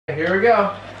Here we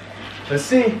go. Let's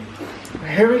see.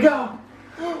 Here we go.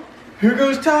 Here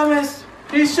goes Thomas.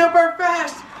 He's super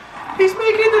fast. He's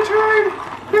making the turn.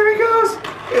 Here he goes.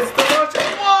 It's the launcher.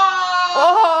 Whoa!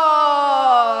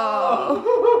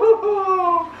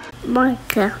 Oh!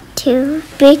 Marker, 2,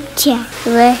 big jack,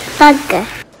 with hugger.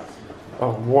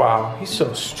 Oh wow, he's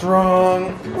so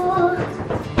strong.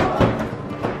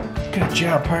 Good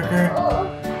job, Parker.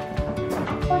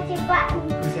 What's your button?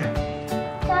 Who's that?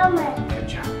 Thomas. Good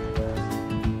job.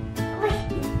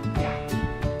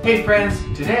 Hey friends,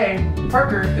 today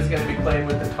Parker is going to be playing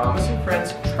with the Thomas &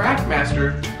 Friends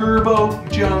TrackMaster Turbo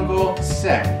Jungle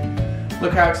set.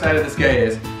 Look how excited this guy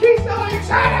is. He's so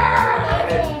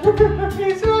excited!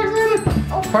 He's so excited!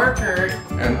 Parker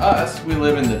and us, we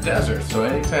live in the desert, so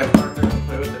anytime Parker can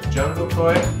play with a jungle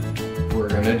toy, we're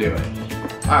going to do it.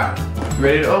 Alright, you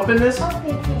ready to open this?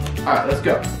 Okay. Alright, let's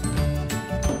go.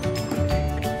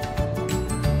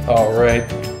 Alright,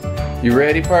 you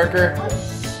ready, Parker?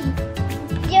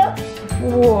 Yep.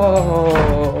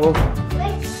 Whoa!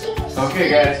 Okay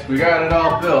guys, we got it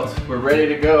all built. We're ready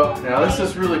to go. Now this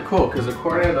is really cool because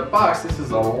according to the box, this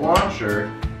is a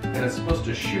launcher and it's supposed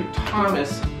to shoot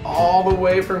Thomas all the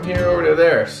way from here over to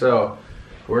there. So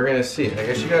we're gonna see. I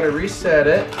guess you gotta reset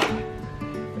it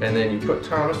and then you put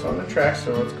Thomas on the track.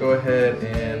 So let's go ahead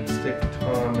and stick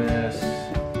Thomas.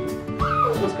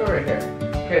 Let's go right here.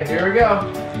 Okay, here we go.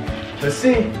 Let's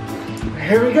see.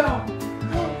 Here we go.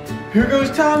 Here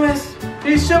goes Thomas.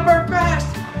 He's super fast.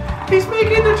 He's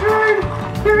making the turn.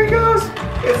 Here he goes.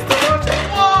 It's the launcher.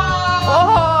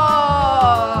 Whoa!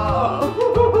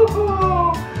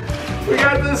 We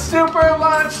got the super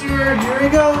launcher. Here he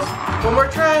goes. One more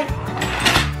try.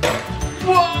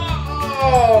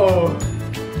 Whoa!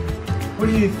 What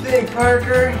do you think,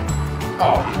 Parker?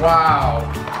 Oh, wow.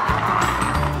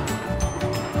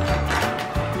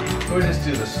 We'll just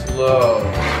do the slow.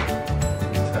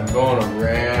 I'm going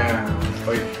around.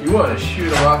 Oh, you want to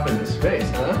shoot him off into space,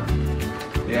 huh?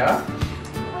 Yeah?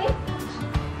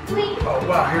 Wait. Oh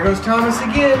wow, here goes Thomas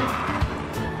again.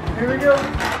 Here we go.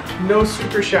 No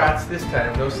super shots this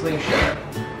time, no slingshot.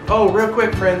 Oh, real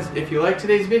quick friends, if you like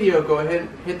today's video, go ahead and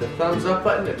hit the thumbs up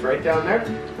button. It's right down there.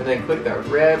 And then click that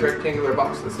red rectangular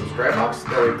box, the subscribe box.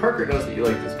 That way Parker knows that you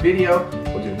like this video.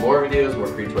 We'll do more videos, more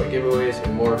free toy giveaways,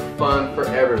 and more fun for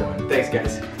everyone. Thanks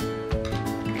guys.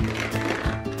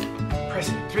 Press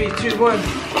it. 3, 2, 1.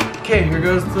 Okay, here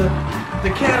goes the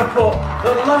catapult,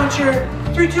 the launcher.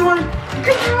 3, 2, 1.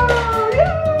 Go!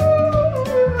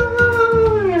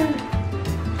 Yeah!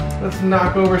 Let's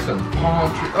knock over some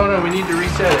palm trees. Oh no, we need to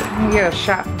reset it. You get a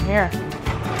shot from here.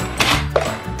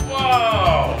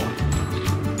 Whoa!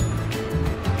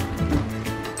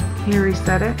 Can you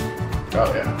reset it?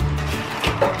 Oh yeah.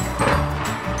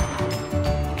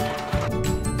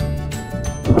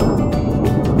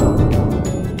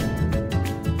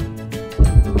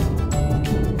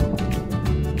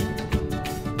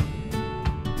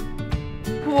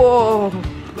 Whoa!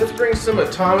 Let's bring some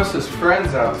of Thomas's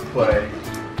friends out to play.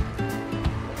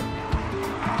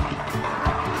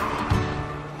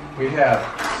 We have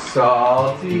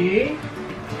Salty.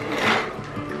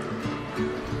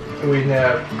 We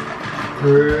have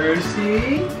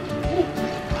Percy.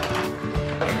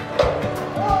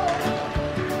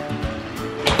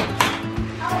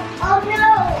 Oh no!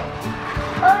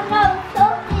 Oh no,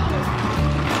 Sophie!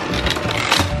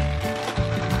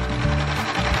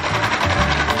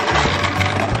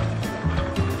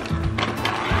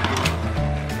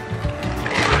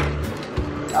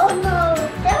 Oh no,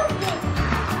 Sophie!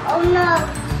 Oh no,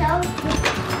 Sophie!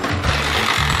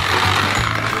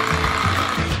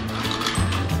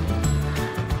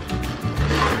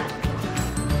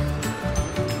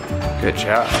 Good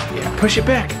job. Yeah, push it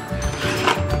back.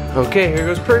 Okay, here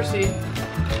goes Percy.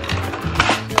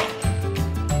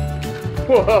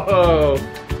 Whoa!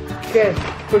 Okay,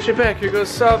 push it back. Here goes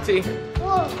Salty.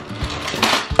 Whoa!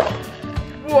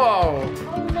 Whoa!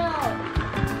 Oh no!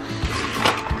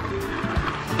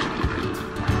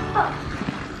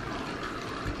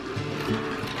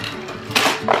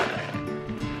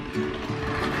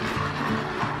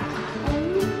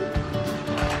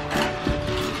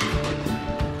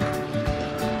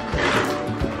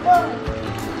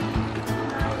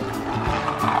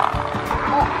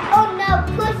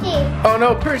 Oh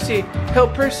no, Percy!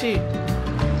 Help Percy!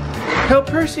 Help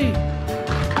Percy!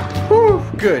 Whew,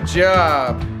 good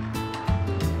job!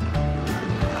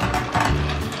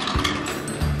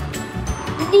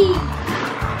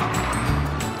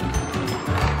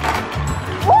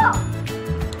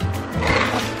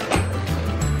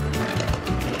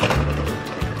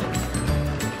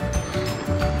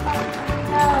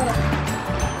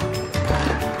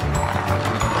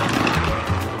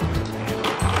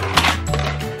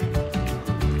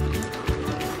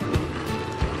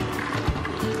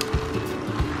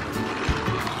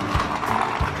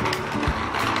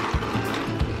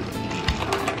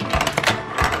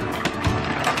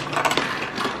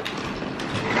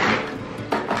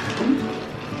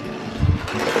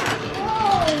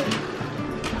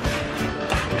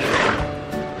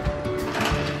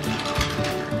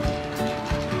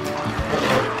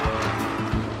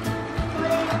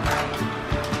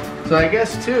 So I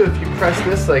guess too, if you press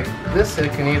this like this,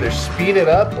 it can either speed it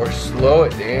up or slow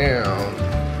it down.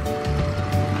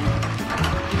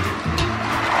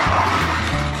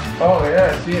 Oh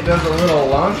yeah, see it does a little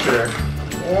launcher.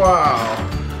 Wow.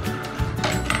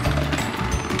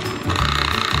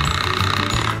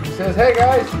 He says, hey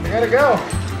guys, I gotta go.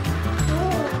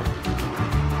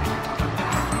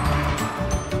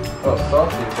 Oh,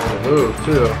 Salty's gonna move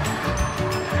too.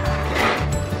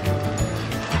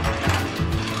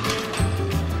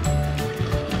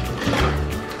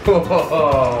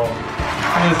 Whoa,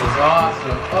 this is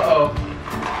awesome. Uh-oh.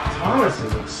 Thomas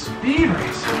is a speed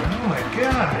racer. Oh my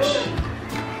gosh.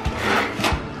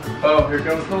 Oh, here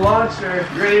comes the launcher.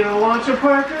 You ready to launch it,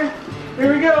 Parker?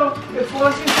 Here we go. It's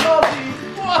launching Salty.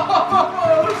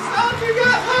 Whoa, Salty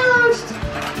got launched.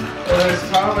 And there's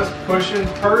Thomas pushing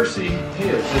Percy. He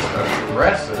is just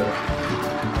aggressive.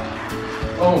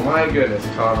 Oh my goodness,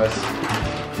 Thomas.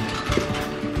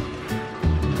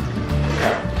 Look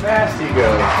how fast he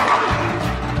goes.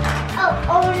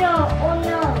 Oh no, oh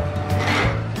no.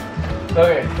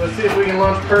 Okay, let's see if we can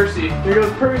launch Percy. Here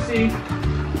goes Percy.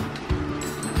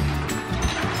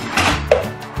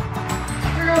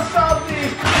 Here goes Salty.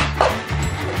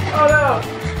 Oh no.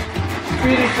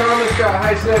 Speedy Thomas got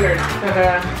high centered.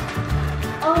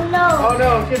 Oh no. Oh no,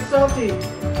 get Salty.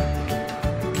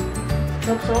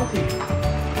 Help Salty.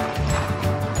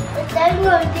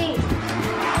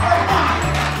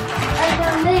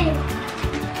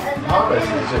 Thomas is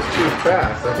just too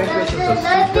fast. I think this is a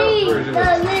souped up version of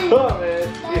Thomas.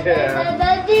 Yeah.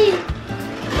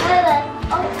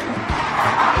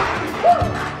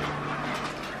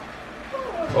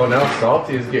 Oh, now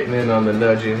Salty is getting in on the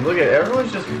nudging. Look at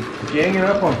everyone's just ganging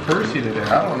up on Percy today.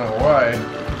 I don't know why.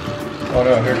 Oh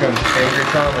no, here comes Angry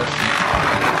Thomas.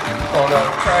 Oh no,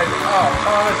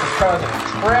 Thomas is causing a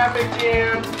traffic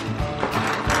jam.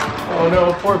 Oh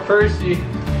no, poor Percy.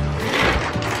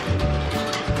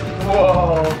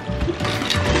 Whoa.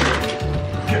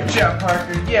 Good job,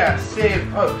 Parker. Yeah,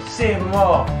 save them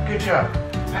all. Good job.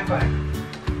 High five.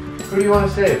 Who do you want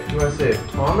to save? Do you want to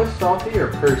save Thomas, Salty, or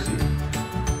Percy?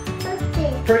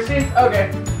 Percy?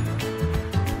 Okay.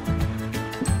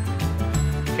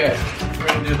 Okay, we're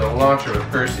going to do the launcher with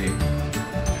Percy.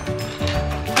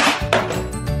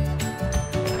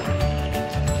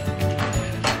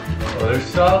 Oh, there's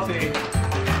Salty.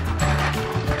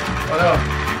 Oh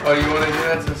no. Oh, you want to do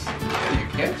that? You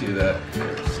can't do that.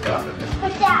 Here, stop it.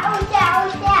 What's that? What's that?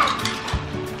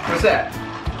 What's that?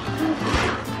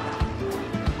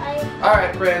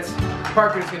 Alright, friends.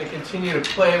 Parker's going to continue to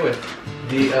play with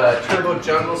the Turbo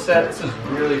Jungle set. This is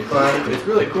really fun. It's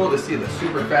really cool to see the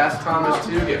super fast Thomas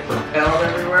too get propelled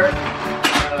everywhere.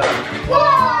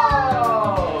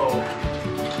 Whoa!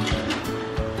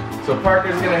 So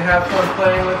Parker's going to have fun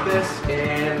playing with this,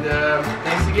 and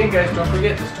thanks again guys. Don't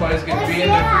forget this toy is going to be in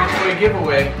the free toy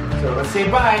giveaway. So let's say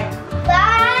bye.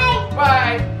 Bye.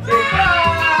 Bye.